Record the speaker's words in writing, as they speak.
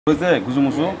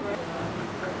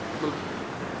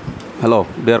Hello,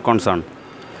 dear concern.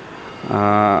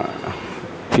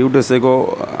 Few days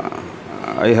ago,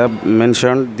 I have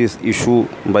mentioned this issue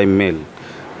by mail.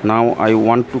 Now I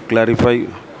want to clarify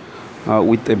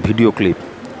with a video clip.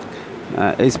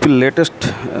 HP latest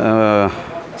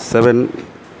 7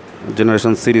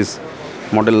 generation series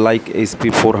model like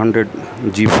HP 400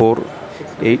 G4,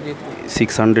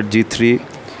 600 G3,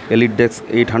 Elite Dex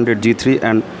 800 G3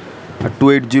 and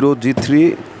 280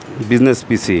 G3 business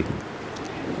PC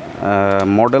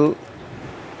model.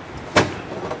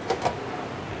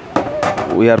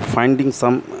 We are finding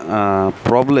some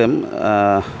problem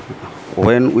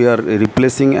when we are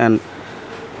replacing an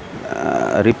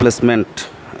replacement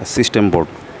system board.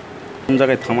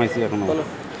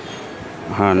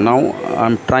 Now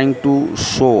I'm trying to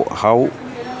show how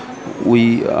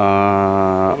we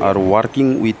are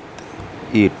working with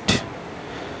it.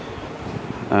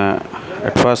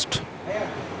 At first,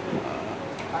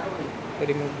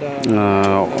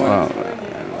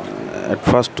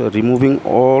 removing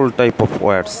all type of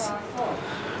wires.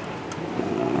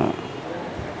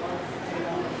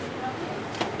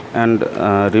 And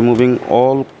removing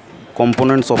all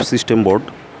components of system board.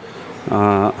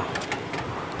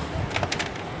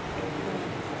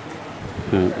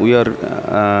 We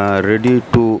are ready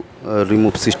to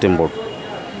remove system board.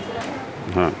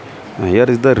 Here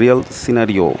is the real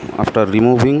scenario after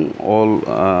removing all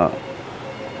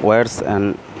wires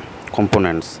and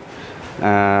components.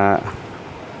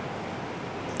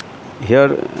 Here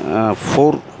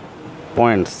 4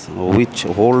 points which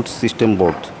hold system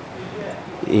board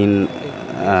in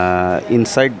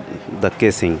inside the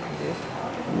casing.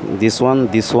 This one.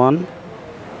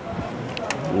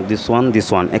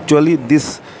 Actually,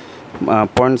 these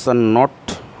points are not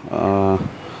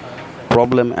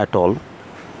problem at all.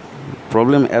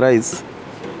 Problem arise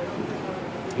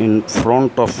in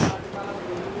front of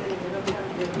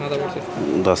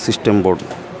the system board.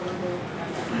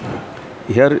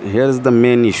 Here is the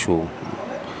main issue.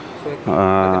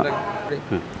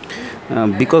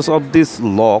 Because of this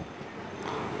lock,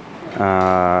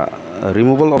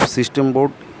 removal of system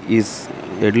board is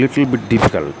a little bit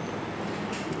difficult,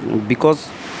 because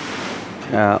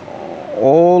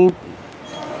all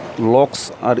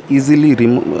locks are easy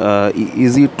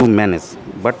to manage,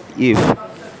 but if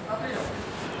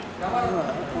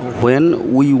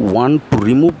when we want to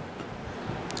remove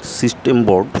system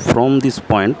board from this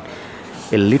point,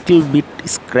 a little bit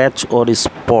scratch or a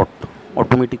spot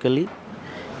automatically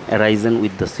arisen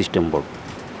with the system board.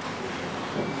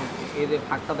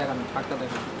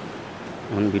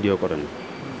 On video karen.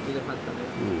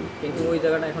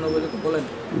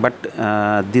 But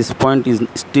this point is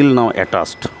still now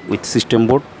attached with system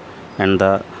board and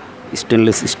the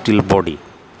stainless steel body,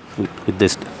 with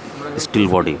this steel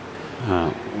body.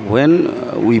 When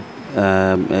we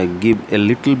give a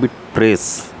little bit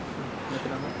press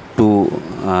to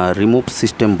remove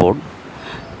system board,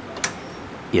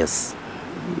 yes,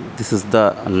 this is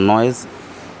the noise,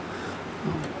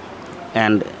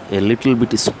 and a little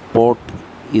bit spot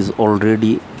is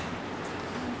already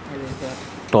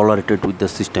tolerated with the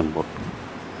system board.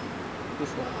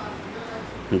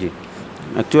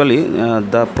 Actually,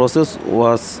 the process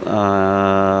was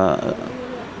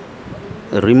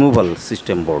removal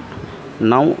system board.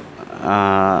 Now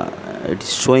it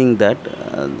is showing that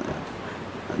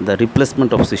the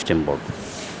replacement of system board.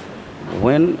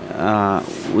 When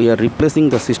we are replacing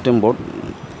the system board,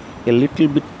 a little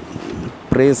bit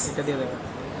press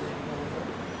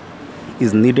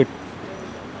is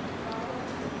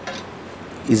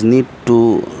need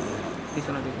to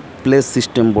place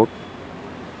system board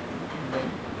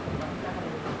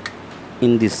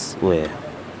in this way.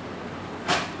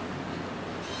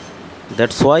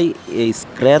 That's why a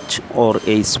scratch or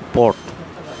a spot,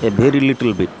 a very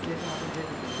little bit,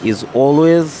 is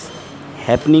always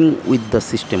happening with the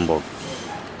system board.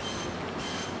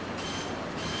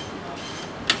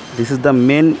 This is the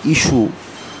main issue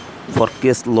for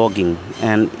case logging,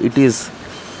 and it is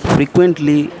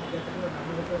frequently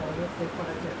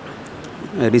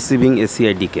receiving a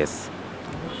CID case.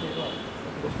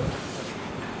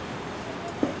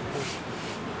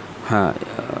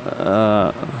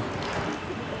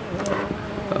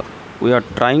 We are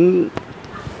trying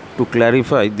to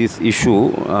clarify this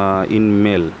issue in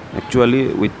mail,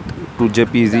 actually with 2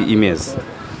 JPG image.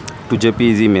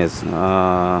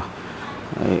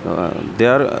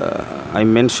 There I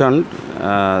mentioned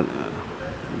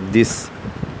this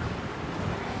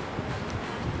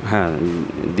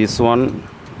one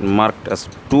marked as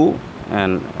 2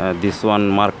 and this one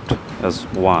marked as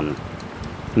 1,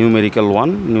 numerical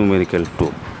 1, numerical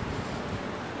 2.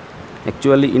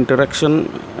 Actually, interaction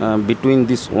between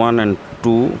this 1 and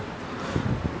 2,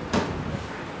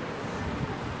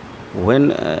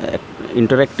 when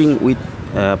interacting with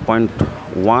point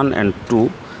 1 and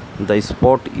 2, the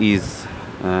spot is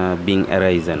being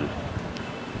arisen,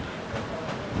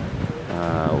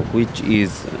 which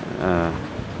is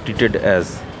treated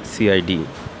as CID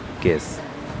case.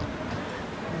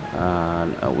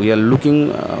 We are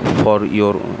looking for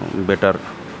your better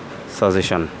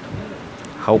suggestion.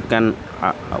 How can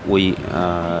we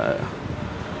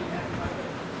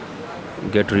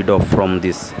get rid of from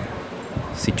this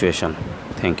situation?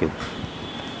 Thank you.